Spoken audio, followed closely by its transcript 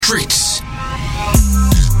streets.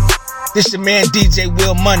 This your man DJ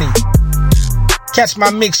Will Money. Catch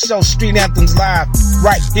my mix show Street Anthems live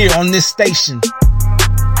right here on this station.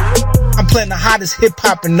 I'm playing the hottest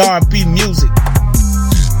hip-hop and R&B music.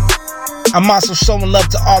 I'm also showing love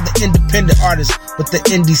to all the independent artists with the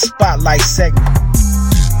Indie Spotlight segment.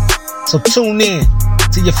 So tune in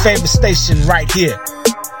to your favorite station right here.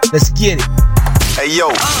 Let's get it. Hey,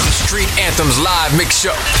 yo. Street Anthems live mix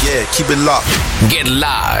show. Yeah, keep it locked. Get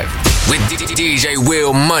live with DJ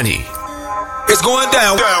Will Money. It's going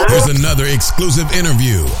down. Here's another exclusive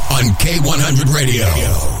interview on K100 Radio.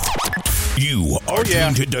 You are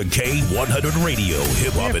tuned to K100 Radio,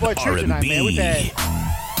 hip hop and R&B.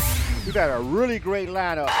 We've had a really great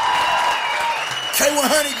lineup.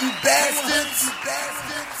 K100, you bastards.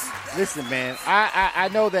 Listen, man, I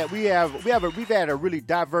know that we've had a really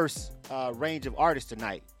diverse range of artists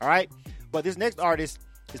tonight. All right, but this next artist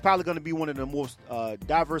is probably going to be one of the most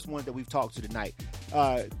diverse ones that we've talked to tonight.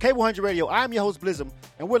 K100 Radio, I'm your host, Blizzum,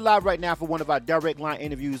 and we're live right now for one of our direct line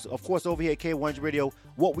interviews. Of course, over here at K100 Radio,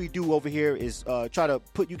 what we do over here is try to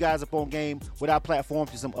put you guys up on game with our platform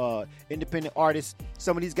to some independent artists.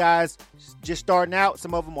 Some of these guys just starting out.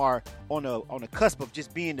 Some of them are on a cusp of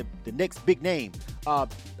just being the next big name.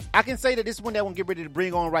 I can say that this one that we'll get ready to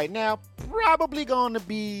bring on right now, probably going to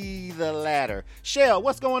be the latter. CHEL,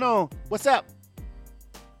 what's going on? What's up?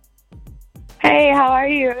 Hey, how are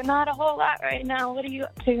you? Not a whole lot right now. What are you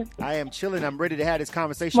up to? I am chilling. I'm ready to have this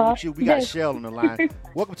conversation with you. We got CHEL on the line.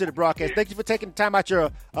 Welcome to the broadcast. Thank you for taking the time out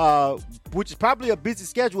your, which is probably a busy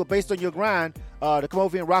schedule based on your grind, to come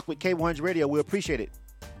over here and rock with K100 Radio. We appreciate it.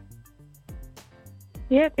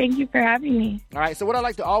 Yeah, thank you for having me. All right, so what I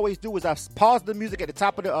like to always do is I pause the music at the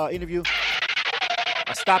top of the interview.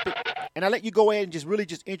 I stop it, and I let you go ahead and just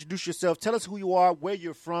introduce yourself. Tell us who you are, where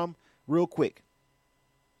you're from, real quick.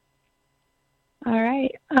 All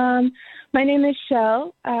right. My name is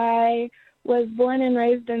CHEL. I was born and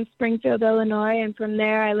raised in Springfield, Illinois, and from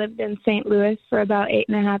there I lived in St. Louis for about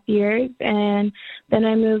 8.5 years, and then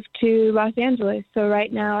I moved to Los Angeles. So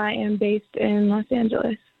right now I am based in Los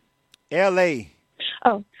Angeles. L.A.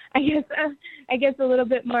 Oh, I guess a little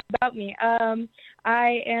bit more about me.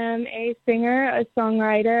 I am a singer, a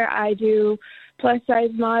songwriter. I do plus-size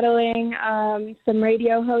modeling, some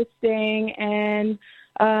radio hosting, and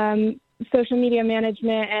social media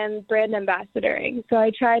management and brand ambassadoring. So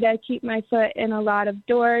I try to keep my foot in a lot of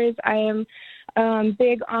doors. I am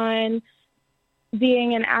big on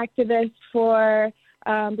being an activist for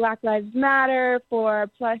Black Lives Matter, for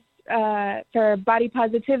body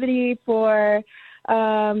positivity, for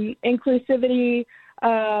inclusivity,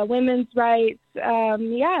 women's rights.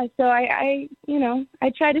 So I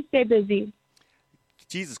try to stay busy.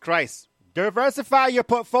 Jesus Christ. Diversify your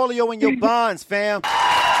portfolio and your bonds, fam.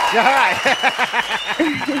 All right.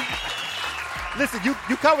 Listen,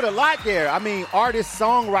 you covered a lot there. I mean, artist,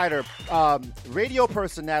 songwriter, radio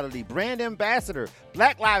personality, brand ambassador,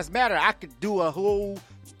 Black Lives Matter. I could do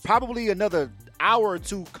probably another hour or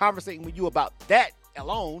two conversating with you about that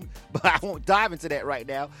alone, but I won't dive into that right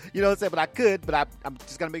now. You know what I'm saying? But I could, but I'm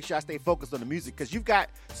just going to make sure I stay focused on the music because you've got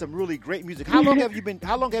some really great music. How long have you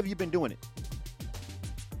been doing it?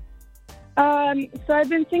 So I've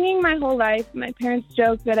been singing my whole life. My parents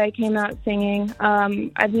joke that I came out singing.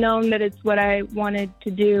 I've known that it's what I wanted to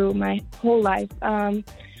do my whole life.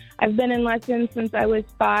 I've been in lessons since I was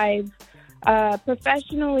 5.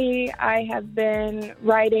 Professionally, I have been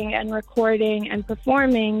writing and recording and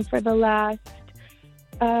performing for the last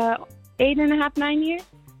 8.5, 9 years.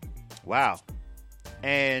 Wow.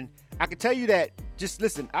 And I can tell you that, just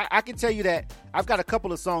listen, I can tell you that I've got a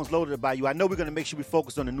couple of songs loaded by you. I know we're going to make sure we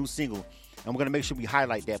focus on the new single, and we're going to make sure we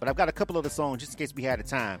highlight that. But I've got a couple of the songs just in case we had the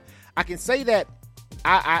time. I can say that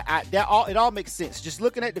it all makes sense. Just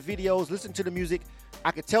looking at the videos, listening to the music,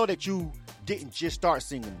 I could tell that you didn't just start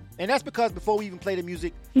singing. And that's because before we even play the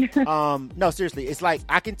music, no, seriously, it's like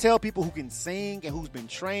I can tell people who can sing and who's been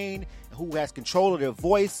trained, who has control of their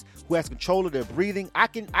voice, who has control of their breathing. I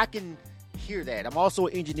can hear that. I'm also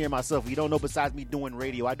an engineer myself. You don't know, besides me doing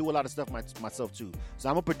radio, I do a lot of stuff myself too. So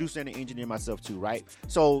I'm a producer and an engineer myself too, right?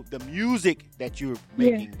 So the music that you're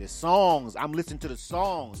making, the songs, I'm listening to the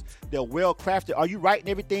songs. They're well crafted. Are you writing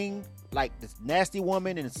everything like this Nasty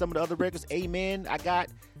Woman and some of the other records? Amen. I got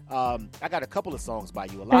a couple of songs by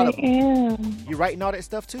you. A lot of them. You writing all that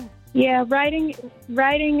stuff too? Yeah, writing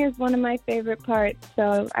is one of my favorite parts.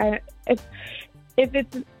 So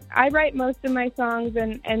I write most of my songs,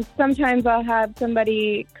 and sometimes I'll have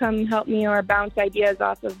somebody come help me or bounce ideas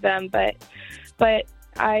off of them, but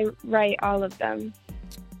I write all of them.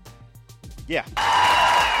 Yeah.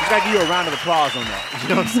 Just got to give you a round of applause on that. You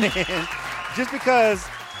know what I'm saying? Just because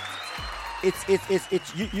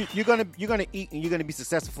you're gonna eat and you're gonna be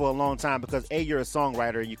successful for a long time because you're a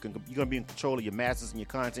songwriter. You're gonna be in control of your masters and your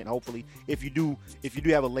content. Hopefully, if you do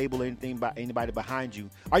have a label or anything by anybody behind you.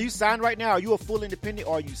 Are you signed right now? Are you a full independent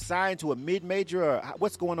or are you signed to a mid-major or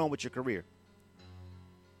what's going on with your career?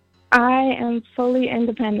 I am fully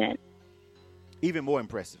independent. Even more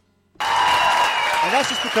impressive. And that's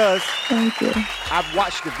just because Thank you. I've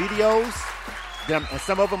watched the videos, and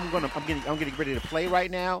some of them I'm getting ready to play right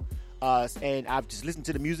now. And I've just listened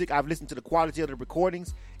to the music. I've listened to the quality of the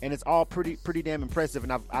recordings, and it's all pretty damn impressive.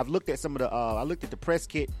 And I've looked at some of the I looked at the press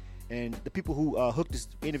kit and the people who hooked this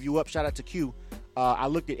interview up. Shout out to Q. I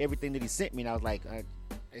looked at everything that he sent me, and I was like,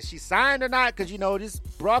 is she signed or not? Because this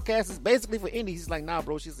broadcast is basically for indie. He's like, nah,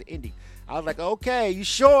 bro, she's an indie. I was like, okay, you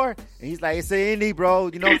sure? And he's like, it's an indie, bro.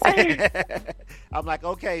 You know what I'm saying? I'm like,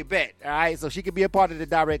 okay, bet. All right, so she could be a part of the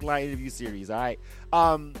direct line interview series. All right.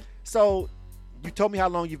 So you told me how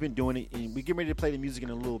long you've been doing it, and we get ready to play the music in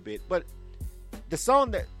a little bit. But the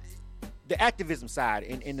song the activism side,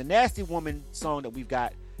 and the Nasty Woman song that we've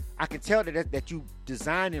got, I can tell that you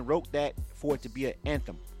designed and wrote that for it to be an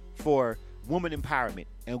anthem for woman empowerment,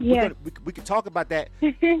 and yes. we can talk about that,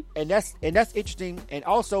 and that's interesting, and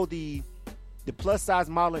also the plus size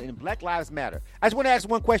modeling and Black Lives Matter. I just want to ask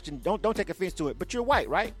one question. Don't take offense to it, but you're white,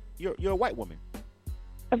 right? You're a white woman.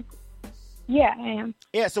 Yeah, I am.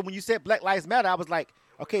 Yeah. So when you said Black Lives Matter, I was like,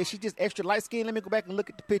 okay, she's just extra light skinned. Let me go back and look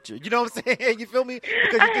at the picture. You know what I'm saying? You feel me?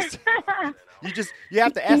 Because you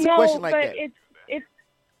have to ask a question like that.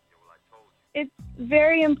 It's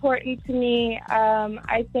very important to me.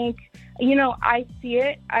 I think, I see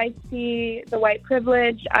it. I see the white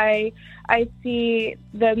privilege. I see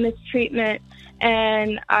the mistreatment,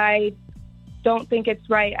 and I don't think it's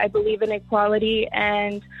right. I believe in equality,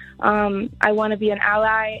 and I want to be an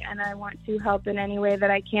ally, and I want to help in any way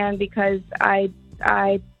that I can because I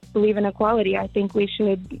believe in equality. I think we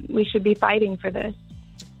should be fighting for this.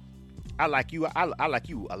 I like you. I like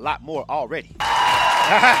you a lot more already.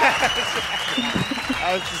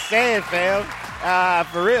 I was just saying, fam.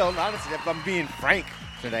 For real, honestly, if I'm being frank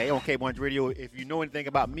today on K100 Radio, if you know anything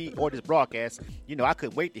about me or this broadcast, I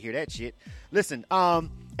couldn't wait to hear that shit. Listen,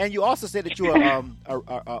 and you also said that you're a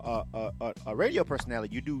radio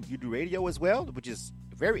personality. You do radio as well, which is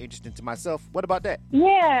very interesting to myself. What about that?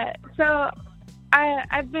 Yeah, so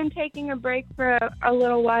I've been taking a break for a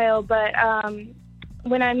little while, but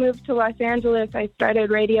when I moved to Los Angeles, I started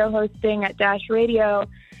radio hosting at Dash Radio,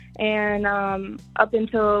 and up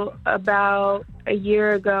until about a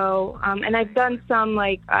year ago, and I've done some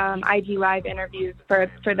IG Live interviews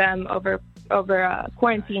for them over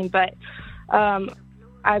quarantine, but I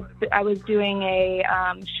was doing a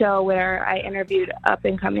show where I interviewed up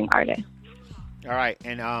and coming artists. All right,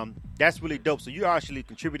 and that's really dope. So you're actually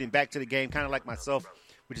contributing back to the game, kind of like myself,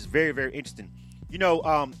 which is very, very interesting.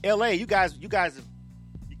 LA, you guys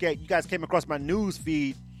came across my news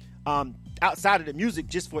feed outside of the music,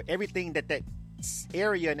 just for everything that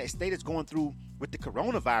area and that state is going through with the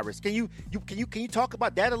coronavirus. Can you talk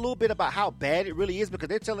about that a little bit, about how bad it really is? Because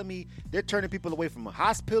they're telling me they're turning people away from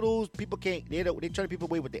hospitals. People can't. They're turning people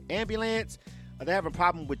away with the ambulance. They're having a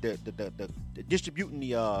problem with the distributing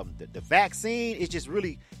the vaccine. It's just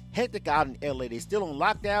really hectic out in LA. They're still on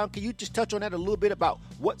lockdown. Can you just touch on that a little bit about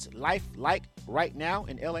what's life like right now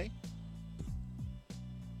in LA?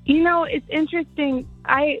 It's interesting.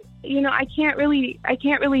 I can't really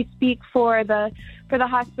speak for the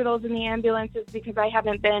hospitals and the ambulances because I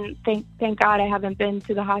haven't been. Thank God I haven't been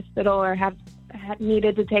to the hospital or have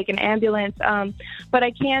needed to take an ambulance. But I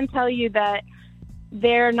can tell you that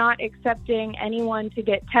they're not accepting anyone to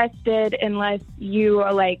get tested unless you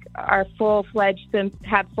are full-fledged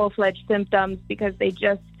have full-fledged symptoms, because they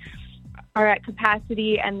just are at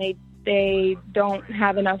capacity and they don't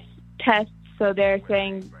have enough tests. So they're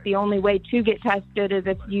saying the only way to get tested is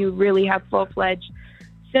if you really have full-fledged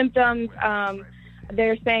symptoms.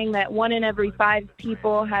 They're saying that 1 in every 5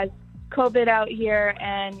 people has COVID out here,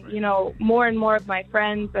 and more and more of my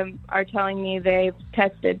friends are telling me they've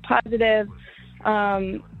tested positive.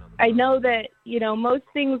 I know that most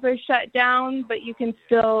things are shut down, but you can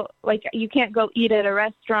still you can't go eat at a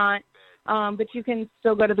restaurant, but you can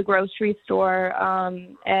still go to the grocery store,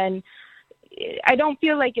 and I don't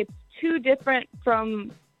feel like it's too different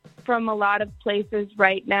from a lot of places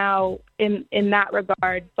right now in that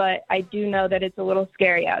regard, but I do know that it's a little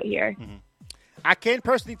scary out here. Mm-hmm. I can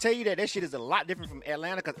personally tell you that shit is a lot different from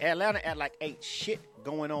Atlanta, because Atlanta ain't shit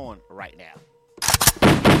going on right now.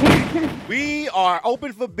 We are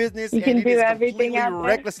open for business, and it is completely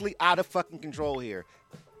recklessly out of fucking control here,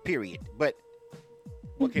 period. But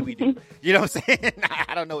what can we do? You know what I'm saying?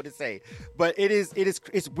 I don't know what to say. But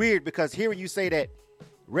it's weird because hearing you say that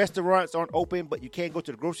restaurants aren't open, but you can't go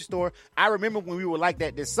to the grocery store. I remember when we were like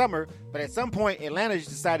that this summer, but at some point, Atlanta just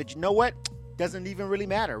decided, you know what? Doesn't even really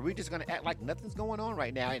matter. We're just going to act like nothing's going on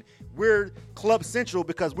right now. And we're Club Central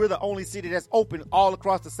because we're the only city that's open all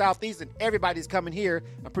across the Southeast, and everybody's coming here.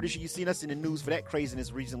 I'm pretty sure you've seen us in the news for that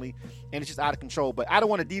craziness recently, and it's just out of control. But I don't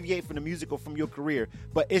want to deviate from the music or from your career,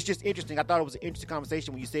 but it's just interesting. I thought it was an interesting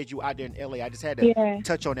conversation when you said you were out there in L.A. I just had to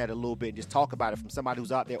touch on that a little bit and just talk about it from somebody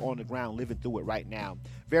who's out there on the ground living through it right now.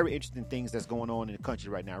 Very interesting things that's going on in the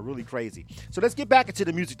country right now. Really crazy. So let's get back into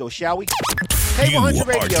the music, though, shall we? K100 you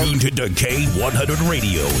Radio. are tuned to K100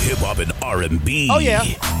 Radio, hip hop and R&B. Oh yeah,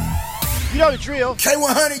 you know the drill.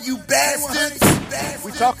 K100, you bastards.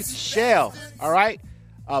 We talking to CHEL, all right?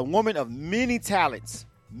 A woman of many talents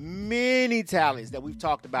that we've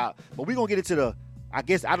talked about. But we're gonna get into the, I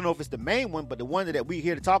guess I don't know if it's the main one, but the one that we're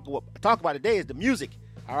here to talk about today is the music.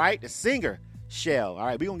 All right, the singer CHEL. All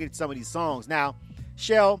right, we're gonna get to some of these songs now.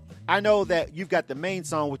 CHEL, I know that you've got the main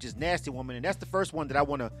song, which is Nasty Woman, and that's the first one that I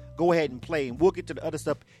want to go ahead and play, and we'll get to the other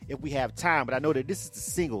stuff if we have time, but I know that this is the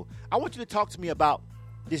single. I want you to talk to me about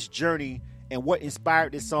this journey and what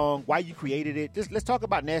inspired this song, why you created it. Just let's talk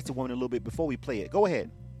about Nasty Woman a little bit before we play it. Go ahead.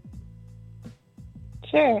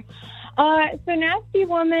 Sure. So Nasty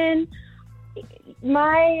Woman,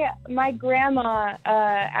 my grandma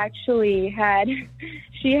actually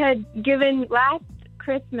she had given last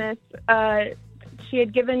Christmas, she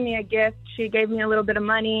had given me a gift. She gave me a little bit of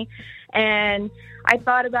money, and I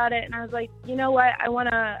thought about it, and I was like, you know what? I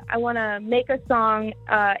wanna make a song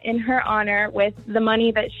in her honor with the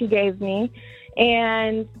money that she gave me.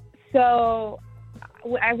 And so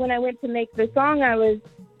when I went to make the song, I was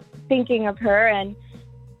thinking of her, and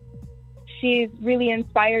she's really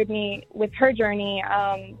inspired me with her journey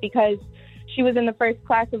because she was in the first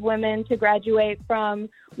class of women to graduate from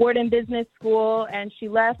Wharton Business School, and she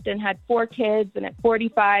left and had 4 kids. And at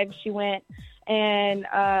 45, she went and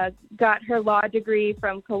got her law degree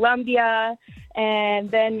from Columbia.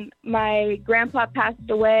 And then my grandpa passed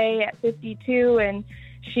away at 52, and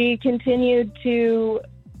she continued to,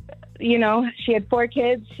 she had 4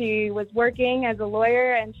 kids. She was working as a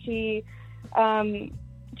lawyer, and she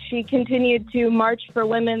continued to march for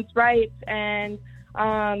women's rights and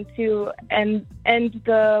to end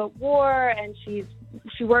the war, and she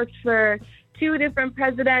worked for 2 different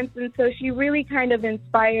presidents, and so she really kind of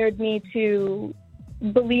inspired me to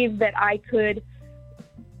believe that I could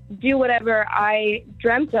do whatever I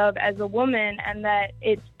dreamt of as a woman, and that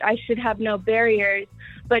I should have no barriers.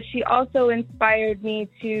 But she also inspired me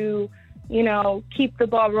to, keep the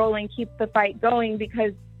ball rolling, keep the fight going,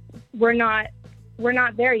 because we're not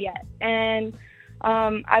there yet. And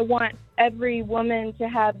I want every woman to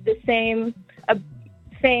have the same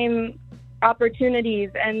opportunities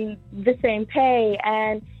and the same pay.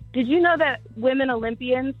 And did you know that women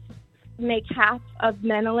Olympians make half of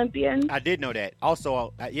men Olympians? I did know that.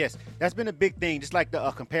 Also, yes, that's been a big thing. Just like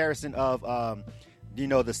the comparison of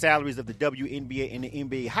the salaries of the WNBA and the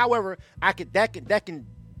NBA. However, that can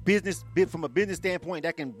from a business standpoint,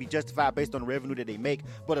 that can be justified based on the revenue that they make.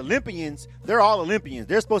 But Olympians, they're all Olympians.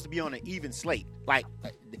 They're supposed to be on an even slate. Like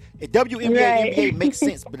WNBA, right. NBA makes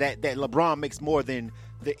sense, but that LeBron makes more than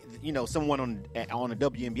someone on a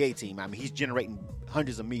WNBA team. I mean, he's generating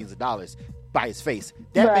hundreds of millions of dollars by his face.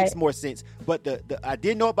 That right. makes more sense. But I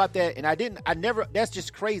didn't know about that, and I never. That's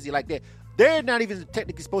just crazy. Like that, they're not even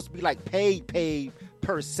technically supposed to be like paid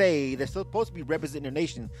per se. They're supposed to be representing their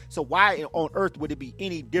nation. So why on earth would it be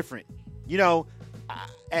any different?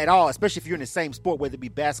 At all, especially if you're in the same sport, whether it be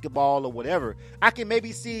basketball or whatever. I can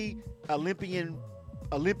maybe see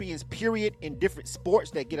Olympians period in different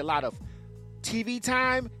sports that get a lot of TV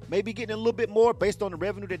time, maybe getting a little bit more based on the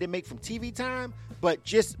revenue that they make from TV time, but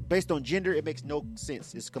just based on gender, it makes no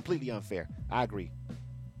sense. It's completely unfair. I agree.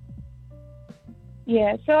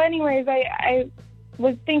 Yeah, so anyways, I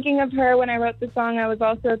was thinking of her when I wrote the song. I was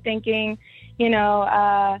also thinking,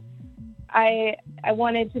 I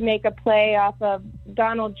wanted to make a play off of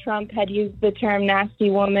Donald Trump had used the term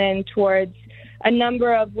nasty woman towards a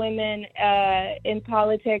number of women in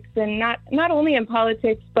politics, and not only in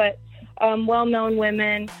politics, but well-known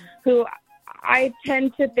women who I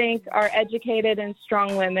tend to think are educated and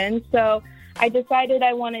strong women. So I decided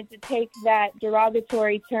I wanted to take that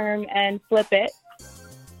derogatory term and flip it.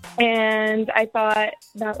 And I thought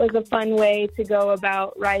that was a fun way to go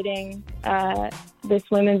about writing this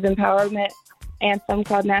women's empowerment anthem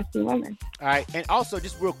called Nasty Woman. All right. And also,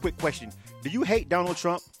 just real quick question. Do you hate Donald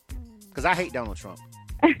Trump? Because I hate Donald Trump.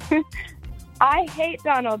 I hate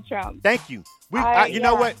Donald Trump. Thank you. You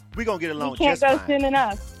know what? We're going to get along just fine. fine. Can't go soon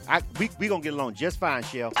enough. We going to get along just fine,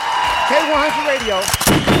 Shell. K100 Radio.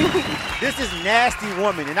 This is Nasty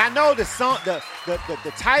Woman. And I know the song, the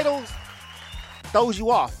title throws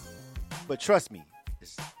you off. But trust me,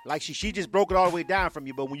 it's like she just broke it all the way down from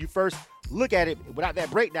you. But when you first look at it without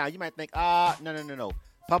that breakdown, you might think, no.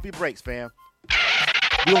 Pump your brakes, fam.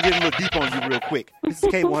 We're going to get a little deep on you real quick. This is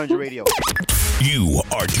K100 Radio. You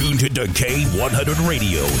are tuned to K100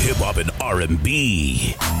 Radio, hip hop and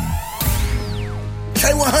R&B.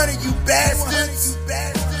 K100, you bastards.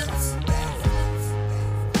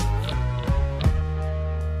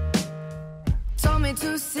 Told me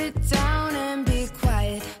to sit down and be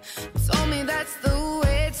quiet. Told me that's the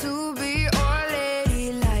way to be or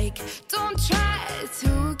ladylike. Don't try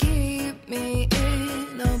to keep me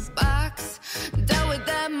in a box. Dealt with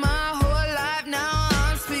that my whole life, now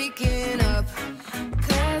I'm speaking up.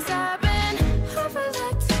 'Cause I've been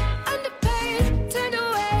overlooked, underpaid, turned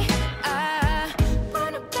away. I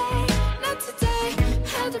wanna pay, not today,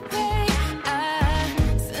 had to pay. I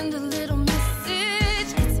send a little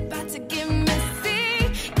message, it's about to get messy.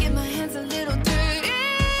 Get my hands a little dirty,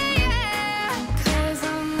 yeah. 'Cause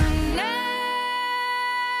I'm a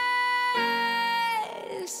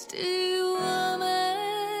nasty woman.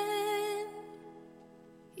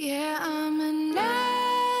 Yeah, I'm a nasty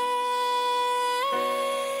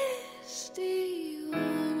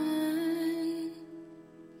woman.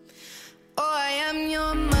 Oh, I am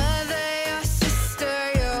your mother, your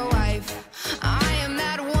sister, your wife. I am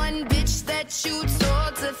that one bitch that you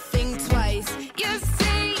told to think twice. You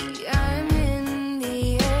see, I'm in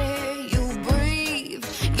the air you breathe.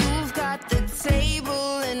 You've got the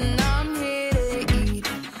table and I'm here to eat.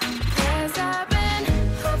 'Cause I've been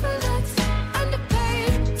overlooked,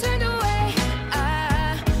 underpaid, turned away. I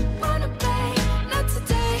wanna pay, not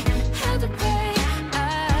today, had to pay. I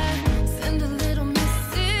send a little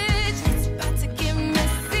message, it's about to get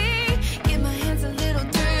messy. Get my hands a little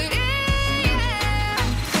dirty, yeah.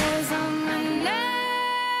 'Cause I'm a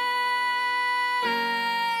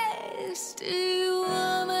nasty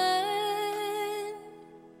woman.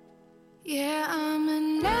 Yeah, I'm a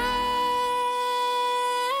nasty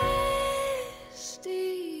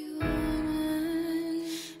woman.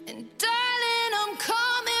 And darling, I'm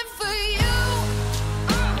coming for you.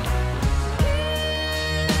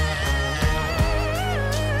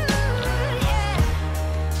 Yeah.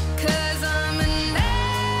 'Cause I'm a nasty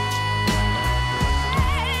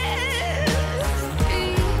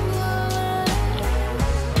woman.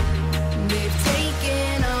 They've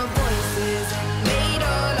taken our voices and made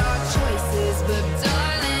all our choices, but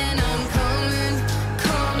darling, I'm coming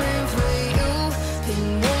for you. Been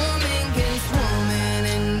woman against woman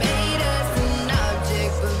and made us an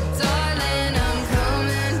object, but darling, I'm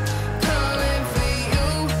coming for you.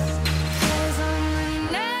 'Cause I'm a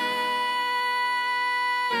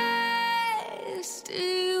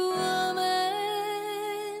nasty woman.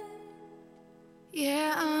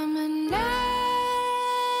 Yeah, I'm a nasty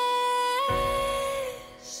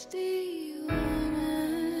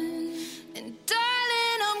woman. And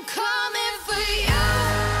darling, I'm coming for you.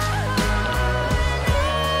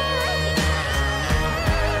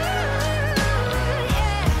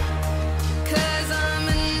 Yeah. 'Cause I'm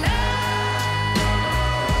a nasty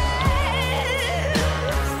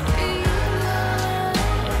woman.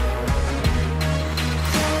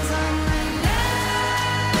 'Cause I'm a nasty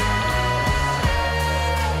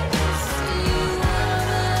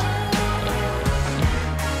woman.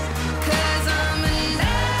 'Cause I'm a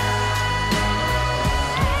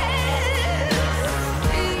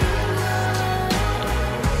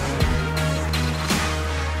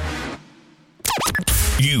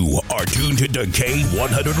You are tuned to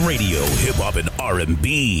K100 Radio, hip hop and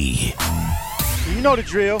R&B. You know the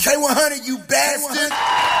drill. K100, you bastards.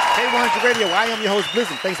 K100 Radio. I am your host,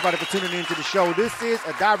 Blizzard. Thanks, everybody, for tuning in to the show. This is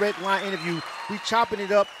a direct line interview. We chopping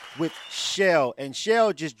it up with CHEL. And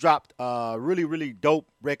CHEL just dropped a really, really dope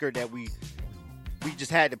record that we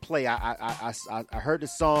just had to play. I heard the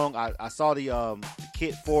song. I saw the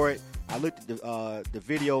kit for it. I looked at the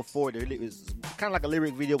video for it. It was kind of like a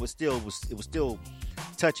lyric video, but still, it was still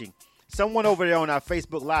touching. Someone over there on our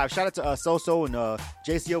Facebook Live, shout out to Soso and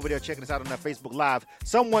JC over there checking us out on our Facebook Live.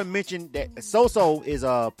 Someone mentioned that Soso is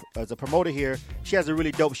a promoter here. She has a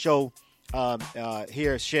really dope show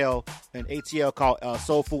here at CHEL and ATL called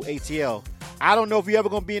Soul Food ATL. I don't know if you're ever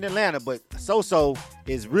going to be in Atlanta, but Soso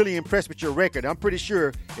is really impressed with your record. I'm pretty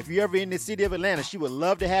sure if you're ever in the city of Atlanta, she would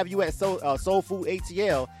love to have you at Soul Food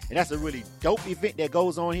ATL, and that's a really dope event that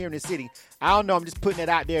goes on here in the city. I don't know, I'm just putting it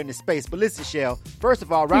out there in the space. But listen, CHEL, first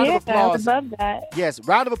of all, round of applause. I would love that. Yes,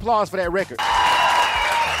 round of applause for that record.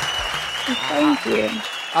 Thank you.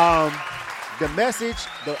 The message,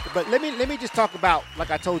 but let me just talk about,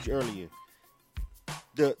 like I told you earlier,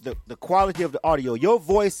 the quality of the audio. Your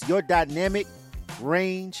voice, your dynamic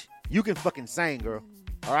range, you can fucking sing, girl.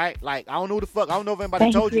 All right? Like, I don't know if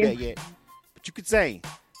anybody told you that yet, but you can sing.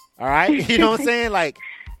 All right? You know what I'm saying? Like,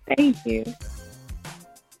 thank you.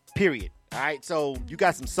 Period. All right? So, you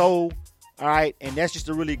got some soul. All right? And that's just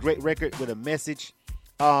a really great record with a message.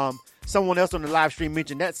 Someone else on the live stream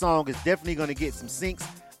mentioned that song is definitely going to get some syncs.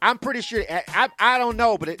 I'm pretty sure, I don't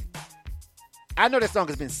know, but I know that song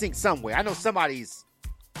has been synced somewhere. I know somebody's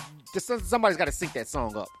got to sync that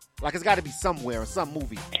song up. Like, it's got to be somewhere or some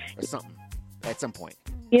movie or something at some point.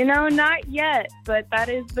 You know, not yet, but that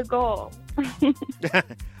is the goal.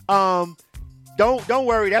 Don't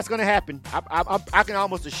worry, that's going to happen. I can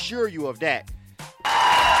almost assure you of that.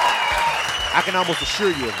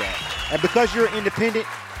 And because you're independent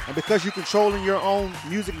and because you're controlling your own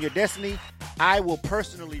music and your destiny, I will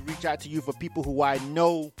personally reach out to you for people who I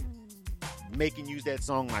know making use that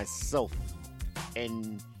song myself.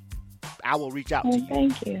 And I will reach out to you.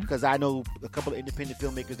 Thank you. Because I know a couple of independent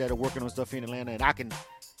filmmakers that are working on stuff here in Atlanta, and I can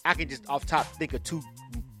just off top think of 2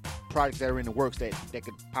 projects that are in the works that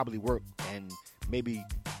could probably work and maybe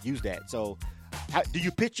use that. So, do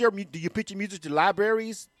you pitch your music to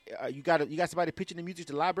libraries? You got somebody pitching the music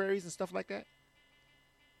to libraries and stuff like that?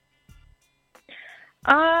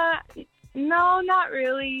 No, not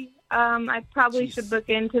really. I probably should look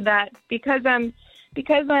into that because I'm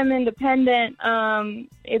independent.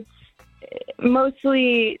 It's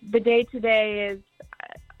mostly the day-to-day is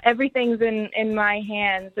everything's in my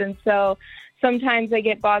hands, and so sometimes I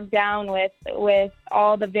get bogged down with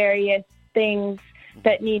all the various things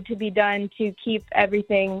that need to be done to keep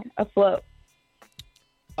everything afloat.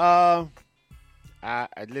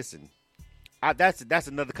 Listen. That's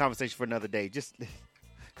another conversation for another day. Just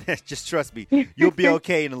trust me, you'll be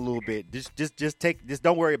okay in a little bit. Just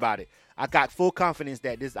don't worry about it. I got full confidence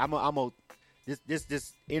that this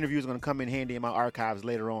interview is going to come in handy in my archives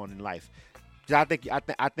later on in life. I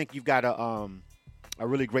think you've got a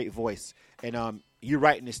really great voice, and you're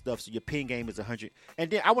writing this stuff, so your pen game is 100. And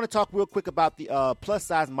then I want to talk real quick about the plus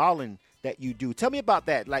size modeling that you do. Tell me about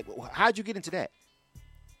that. Like, how'd you get into that?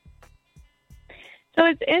 So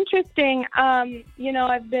it's interesting.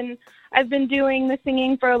 I've been doing the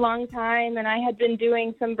singing for a long time, and I had been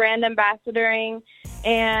doing some brand ambassadoring.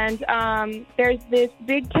 And there's this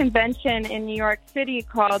big convention in New York City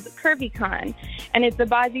called CurvyCon, and it's a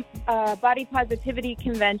body positivity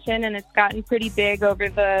convention, and it's gotten pretty big over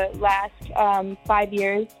the last 5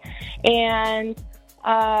 years. And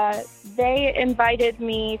they invited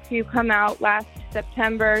me to come out last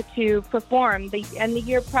September to perform. And the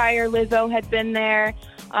year prior, Lizzo had been there.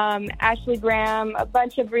 Ashley Graham, a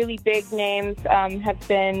bunch of really big names have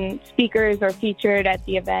been speakers or featured at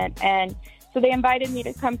the event. And so they invited me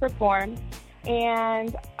to come perform.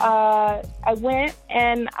 And I went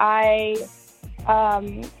and I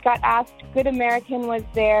got asked. Good American was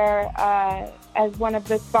there as one of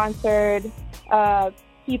the sponsored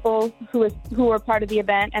people who were part of the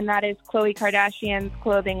event, and that is Khloe Kardashian's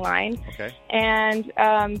clothing line. Okay. And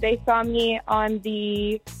they saw me on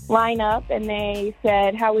the lineup, and they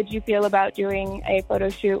said, "How would you feel about doing a photo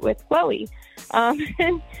shoot with Khloe?"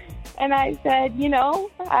 And I said,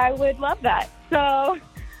 I would love that. So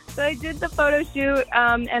I did the photo shoot,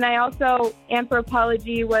 and I also,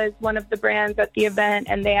 Anthropologie was one of the brands at the event,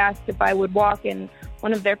 and they asked if I would walk in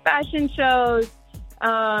one of their fashion shows,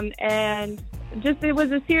 and just it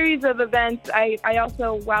was a series of events. I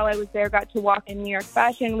also, while I was there, got to walk in New York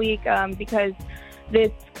Fashion Week because this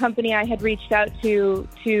company I had reached out to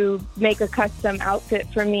make a custom outfit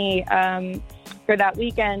for me for that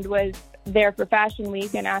weekend was there for Fashion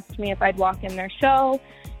Week and asked me if I'd walk in their show.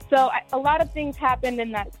 So a lot of things happened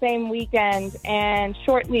in that same weekend, and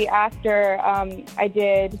shortly after I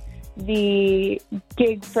did the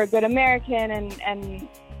gig for Good American and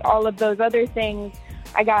all of those other things,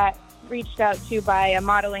 I got reached out to by a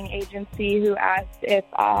modeling agency who asked if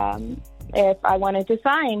I wanted to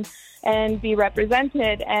sign and be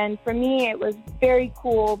represented. And for me, it was very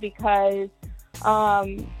cool because,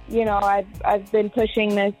 I've been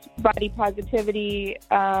pushing this body positivity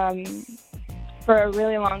for a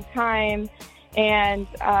really long time. And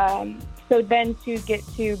so then to get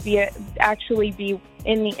to actually be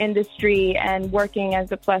in the industry and working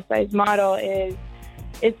as a plus size model is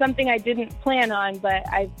something I didn't plan on, but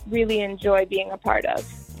I really enjoy being a part of.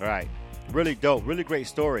 All right. Really dope. Really great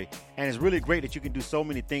story. And it's really great that you can do so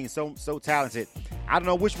many things, so talented. I don't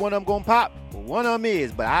know which one of them going to pop, but one of them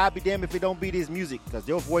is. But I'll be damned if it don't beat his music, because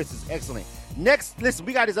your voice is excellent. Next, listen,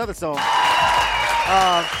 we got this other song.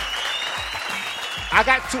 I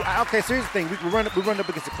got two. Okay, so here's the thing. We run up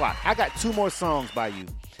against the clock. I got two more songs by you,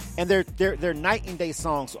 and they're night and day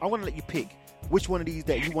songs. So I want to let you pick which one of these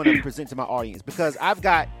that you want to present to my audience, because I've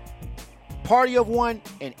got Party of One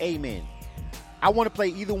and Amen. I want to play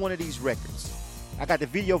either one of these records. I got the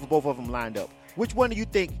video for both of them lined up. Which one do you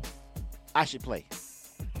think I should play?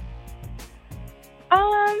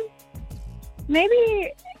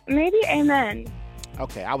 Maybe Amen.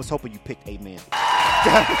 Okay, I was hoping you picked Amen.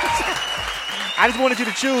 I just wanted you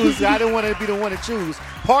to choose. I didn't want to be the one to choose.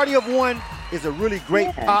 Party of One is a really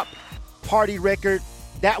great pop party record.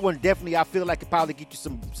 That one definitely, I feel like, could probably get you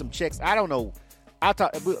some checks. I don't know. I'll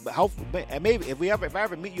talk. Hopefully, maybe if I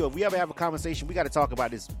ever meet you, if we ever have a conversation, we got to talk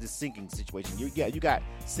about this syncing situation. You got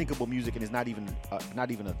syncable music, and it's not even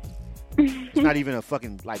a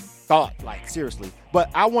fucking like thought, like seriously. But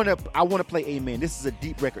I want to play Amen. This is a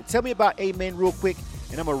deep record. Tell me about Amen real quick,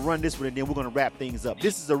 and I'm gonna run this one, and then we're gonna wrap things up.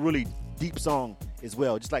 This is a really deep song as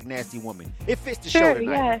well, just like Nasty Woman. It fits the show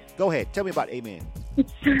tonight. Yes. Go ahead, tell me about Amen.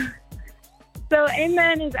 So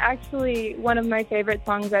Amen is actually one of my favorite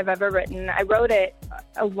songs I've ever written. I wrote it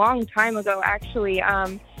a long time ago, actually.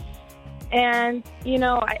 And, you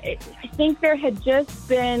know, I think there had just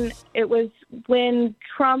been, it was when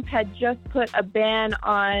Trump had just put a ban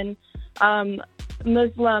on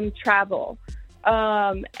Muslim travel.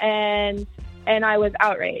 And I was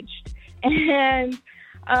outraged. And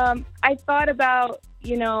I thought about,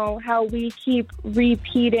 you know, how we keep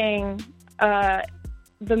repeating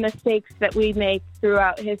the mistakes that we make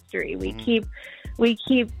throughout history. We keep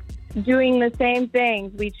doing the same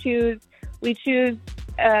things. We choose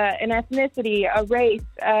an ethnicity, a race,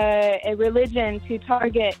 a religion to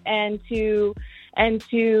target and to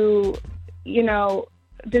you know,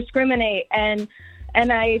 discriminate and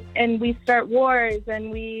we start wars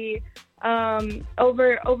and we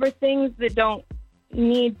over things that don't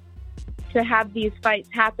need to have these fights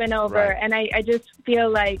happen over. Right. And I just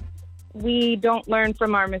feel like we don't learn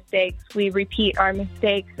from our mistakes. We repeat our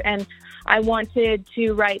mistakes. And I wanted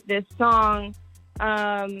to write this song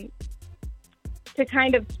to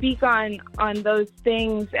kind of speak on those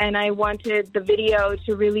things. And I wanted the video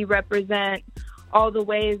to really represent all the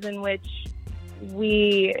ways in which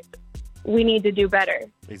we need to do better.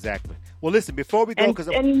 Exactly. Well, listen, before we go...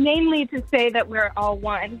 And mainly to say that we're all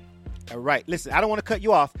one. All right. Listen, I don't want to cut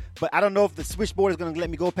you off, but I don't know if the switchboard is going to let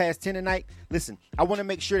me go past 10 tonight. Listen, I want to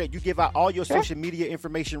make sure that you give out all your social media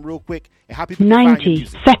information real quick and how people can find your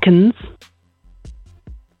music. 90 seconds.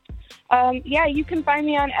 Yeah, you can find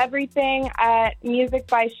me on everything at Music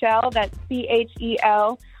by CHEL. That's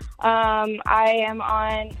CHEL. I am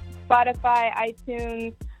on Spotify,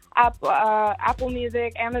 iTunes, Apple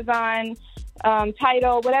Music, Amazon,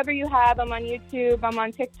 Tidal, whatever you have. I'm on YouTube. I'm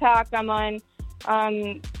on TikTok. I'm on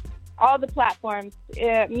all the platforms.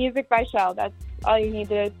 Music by CHEL. That's all you need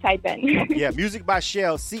to type in. Yeah, Music by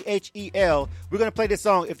CHEL, CHEL. We're gonna play this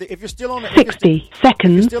song. If you're still on the 60 seconds.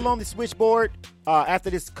 If you're still on the switchboard, after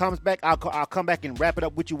this comes back, I'll come back and wrap it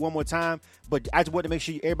up with you one more time. But I just want to make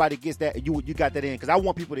sure everybody gets that you got that in, because I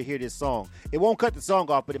want people to hear this song. It won't cut the song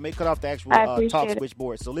off, but it may cut off the actual talk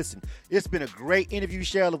switchboard. So listen, it's been a great interview,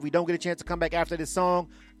 CHEL. If we don't get a chance to come back after this song,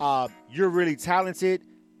 you're really talented.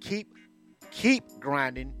 Keep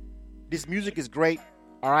grinding. This music is great.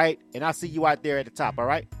 All right, and I'll see you out there at the top. All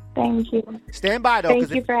right. Thank you. Stand by though.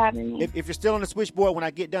 Thank you for having me. If you're still on the switchboard, when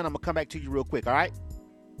I get done, I'm gonna come back to you real quick. All right.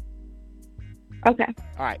 Okay.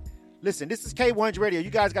 All right. Listen, this is K100 Radio.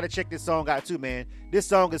 You guys got to check this song out too, man. This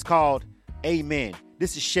song is called Amen.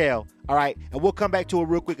 This is CHEL. All right, and we'll come back to it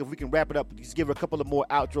real quick if we can wrap it up. Just give her a couple of more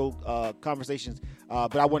outro conversations.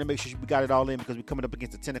 But I want to make sure we got it all in, because we're coming up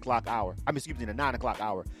against the 10 o'clock hour. I mean, excuse me, the 9 o'clock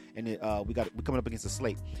hour, and we're coming up against the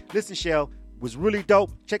slate. Listen, CHEL was really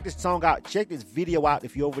dope. Check this song out. Check this video out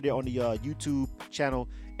if you're over there on the YouTube channel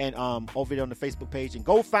and over there on the Facebook page. And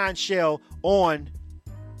go find CHEL on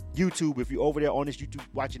YouTube if you're over there on this YouTube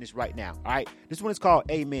watching this right now. All right, this one is called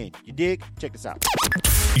Amen. You dig? Check this out.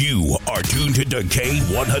 You are tuned to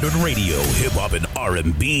K100 Radio, Hip Hop and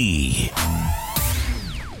R&B.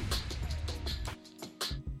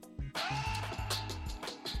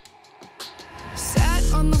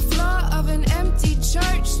 Sat on the floor of an empty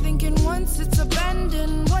church, thinking once it's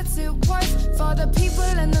abandoned, what's it worth? For the people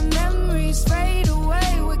and the memories fade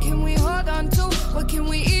away. What can we hold on to? What can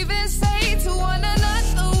we even say to one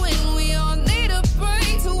another when we all need a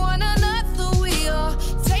break? To one another we all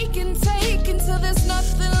take until there's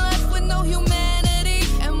nothing left with no humanity,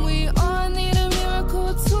 and we all need a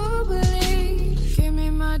miracle to believe. Give me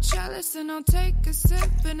my chalice and I'll take a sip,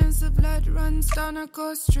 and as the blood runs down I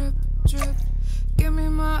go strip, drip. Give me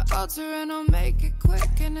my altar and I'll make it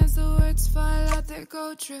quick, and as the words fall out they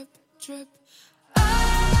go drip, drip. I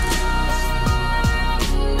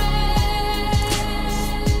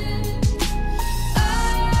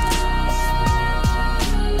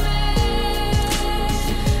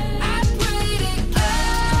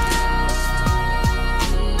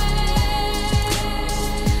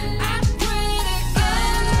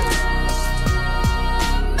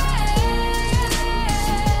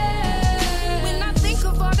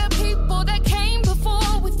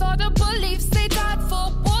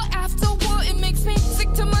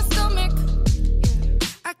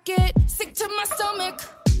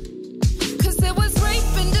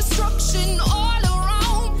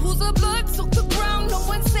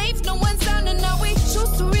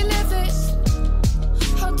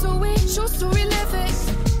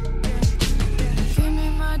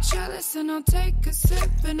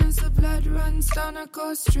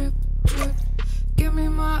Strip, drip. Give me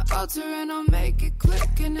my altar and I'll make it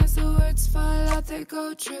quick. And as the words fall out, they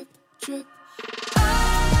go drip, drip.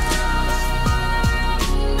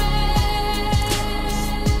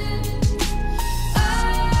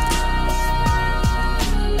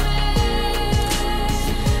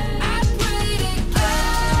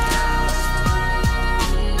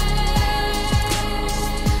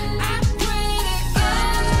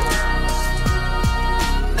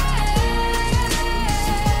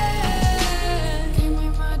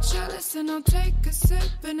 And I'll take a sip,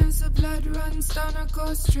 and as the blood runs down, I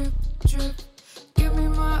go strip, drip. Give me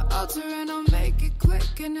my altar and I'll make it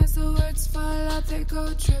quick. And as the words fall out, they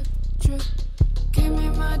go drip, drip. Give me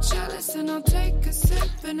my chalice and I'll take a sip,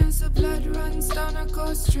 and as the blood runs down, I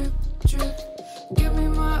go strip, drip. Give me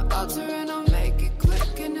my altar and I'll make it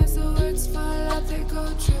quick. And as the words fall out, they go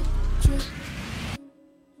drip, drip.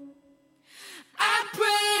 I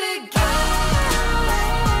pray to God.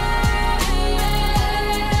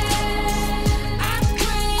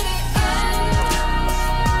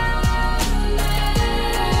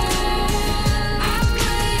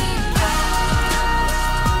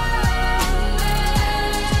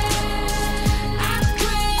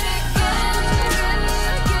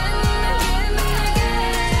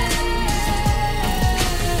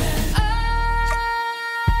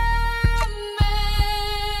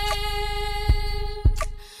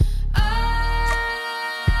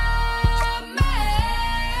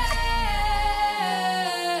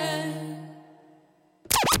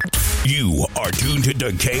 You are tuned to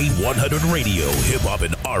K100 Radio, Hip Hop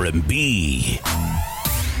and R&B.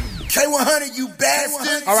 K100, you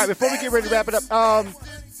bastards! All right, before we get ready to wrap it up,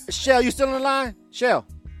 Shell, you still on the line? Shell,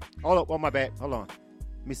 hold up, oh my bad, hold on.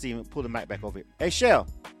 Let me see, pull the mic back over here. Hey, Shell.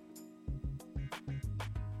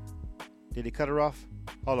 Did he cut her off?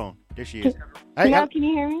 Hold on, there she is. Hey, now, can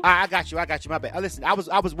you hear me? I got you. My bad. Listen, I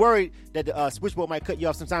was worried that the switchboard might cut you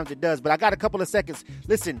off. Sometimes it does, but I got a couple of seconds.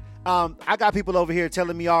 Listen, I got people over here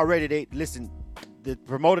telling me already. The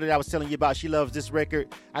promoter that I was telling you about, she loves this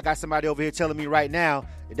record. I got somebody over here telling me right now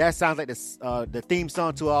that sounds like the theme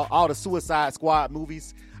song to all the Suicide Squad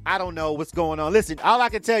movies. I don't know what's going on. Listen, all I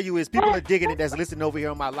can tell you is people are digging it that's listening over here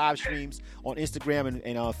on my live streams on Instagram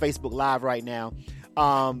and on Facebook Live right now.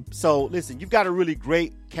 So listen, you've got a really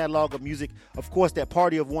great catalog of music. Of course, that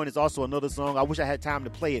Party of One is also another song. I wish I had time to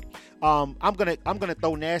play it. I'm gonna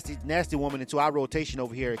throw Nasty Woman into our rotation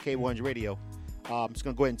over here at K100 Radio. I'm just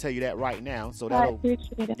gonna go ahead and tell you that right now, so that'll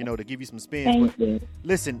to give you some spins. Thank you.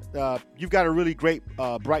 Listen, you've got a really great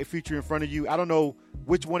bright future in front of you. I don't know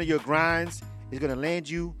which one of your grinds is gonna land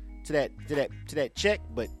you to that check,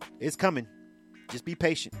 but it's coming. Just be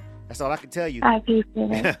patient. That's all I can tell you. I appreciate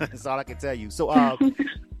it. That's all I can tell you. So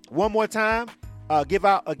one more time, give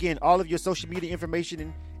out again all of your social media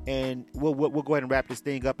information, and we'll go ahead and wrap this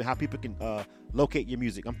thing up and how people can locate your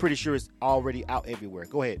music. I'm pretty sure it's already out everywhere.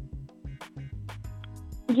 Go ahead.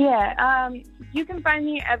 Yeah, you can find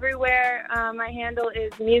me everywhere. My handle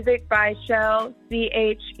is Music by CHEL,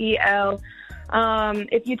 CHEL.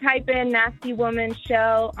 If you type in Nasty Woman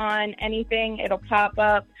CHEL on anything, it'll pop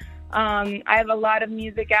up. I have a lot of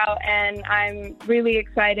music out, and I'm really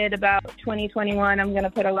excited about 2021. I'm going to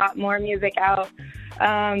put a lot more music out.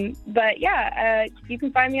 But yeah, you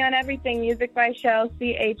can find me on everything, Music by CHEL,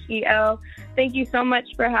 CHEL. Thank you so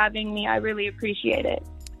much for having me. I really appreciate it.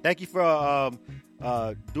 Thank you for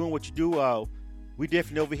doing what you do. We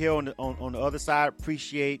definitely over here on the other side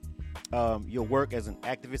appreciate your work as an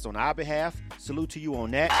activist on our behalf. Salute to you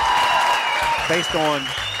on that. Based on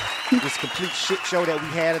this complete shit show that we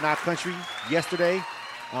had in our country yesterday,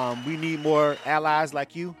 we need more allies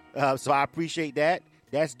like you. So I appreciate that.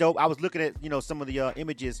 That's dope. I was looking at some of the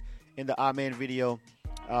images in the Our Man video.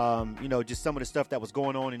 Just some of the stuff that was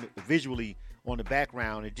going on visually on the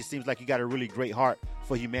background. It just seems like you got a really great heart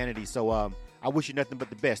for humanity. So I wish you nothing but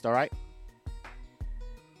the best. All right.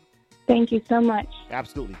 Thank you so much.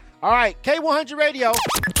 Absolutely. All right, K100 Radio.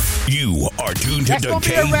 You are tuned to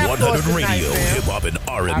K100 Radio, hip hop and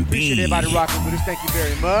R&B. I appreciate everybody rocking with us. Thank you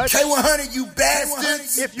very much. K100, you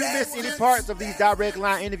bastards. If you missed any parts of these direct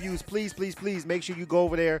line interviews, please make sure you go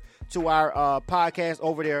over there to our podcast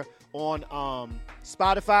over there on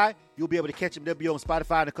Spotify. You'll be able to catch them. They'll be on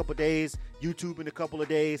Spotify in a couple of days, YouTube in a couple of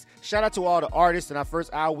days. Shout out to all the artists. In our first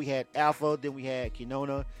hour, we had Alpha, then we had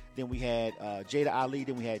Kinona, then we had Jada Ali,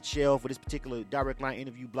 then we had CHEL for this particular direct line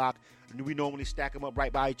interview block. And we normally stack them up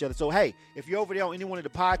right by each other. So, hey, if you're over there on any one of the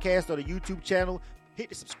podcasts or the YouTube channel, hit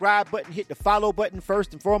the subscribe button, hit the follow button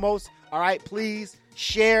first and foremost. All right, please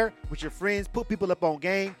share with your friends, put people up on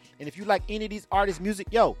game. And if you like any of these artists' music,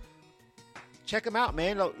 yo, check them out,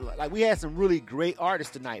 man. Like, we had some really great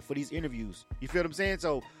artists tonight for these interviews. You feel what I'm saying?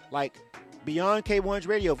 So, like, beyond K1's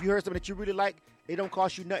Radio, if you heard something that you really like, it don't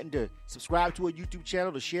cost you nothing to subscribe to a YouTube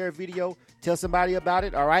channel, to share a video, tell somebody about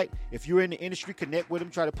it, all right? If you're in the industry, connect with them,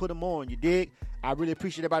 try to put them on, you dig? I really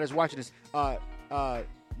appreciate everybody that's watching this.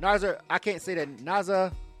 Naza, I can't say that.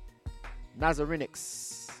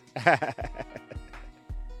 Nazarinix.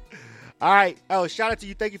 All right. Oh, shout out to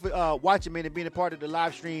you. Thank you for watching, man, and being a part of the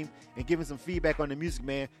live stream and giving some feedback on the music,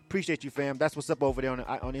 man. Appreciate you, fam. That's what's up over there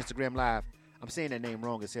on Instagram Live. I'm saying that name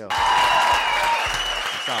wrong as hell.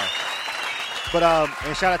 I'm sorry. But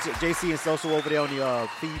and shout out to JC and Soso over there on the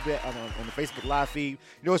feedback on the Facebook Live feed.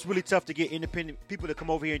 You know, it's really tough to get independent people to come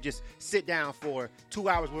over here and just sit down for 2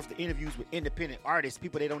 hours worth of interviews with independent artists,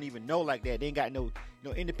 people they don't even know like that. They ain't got no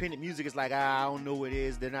independent music. It's like, I don't know what it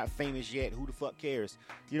is. They're not famous yet. Who the fuck cares?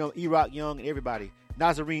 You know, E-Rock Young and everybody.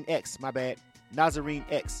 Nazarene X, my bad. Nazarene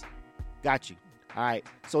X. Got you. All right.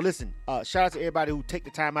 So listen, shout out to everybody who take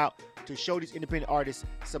the time out to show these independent artists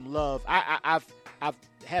some love. I've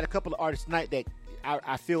had a couple of artists tonight that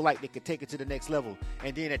I feel like they could take it to the next level.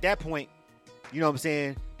 And then at that point, you know what I'm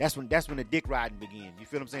saying? That's when the dick riding begins. You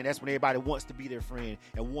feel what I'm saying? That's when everybody wants to be their friend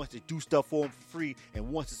and wants to do stuff for them for free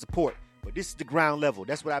and wants to support. But this is the ground level.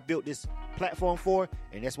 That's what I built this platform for,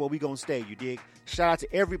 and that's where we gonna stay, you dig? Shout out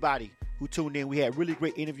to everybody who tuned in. We had really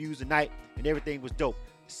great interviews tonight, and everything was dope.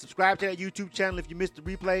 Subscribe to that YouTube channel if you missed the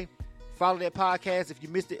replay. Follow that podcast if you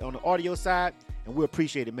missed it on the audio side, and we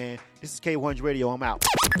appreciate it, man. This is K100 Radio. I'm out.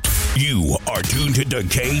 You are tuned to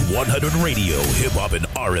K100 Radio, hip hop and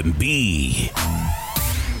R&B.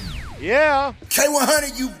 Yeah.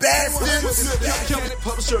 K100, you bastards.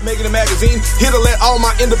 Publisher of Making It Magazine, here to let all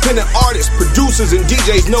my independent artists, producers, and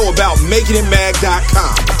DJs know about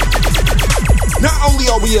MakingItMag.com. Not only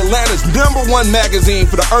are we Atlanta's #1 magazine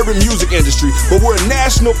for the urban music industry, but we're a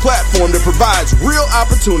national platform that provides real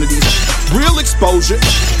opportunities, real exposure,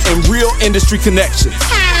 and real industry connections.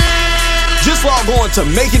 Just log on to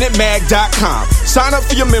MakingItMag.com, sign up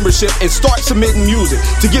for your membership, and start submitting music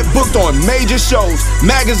to get booked on major shows,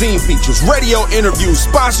 magazine features, radio interviews,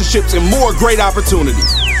 sponsorships, and more great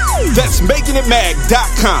opportunities. That's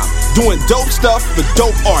MakingItMag.com, doing dope stuff for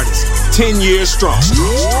dope artists, 10 years strong.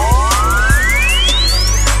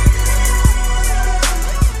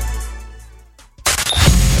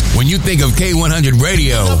 When you think of K100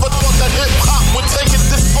 Radio,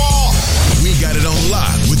 we got it on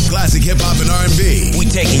lock with classic hip-hop and R&B. We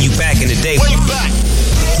taking you back in the day. Way back.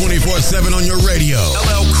 24/7 on your radio.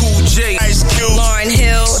 LL Cool J, Ice Cube, Lauryn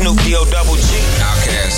Hill, Snoop D-O Double G, Outkast.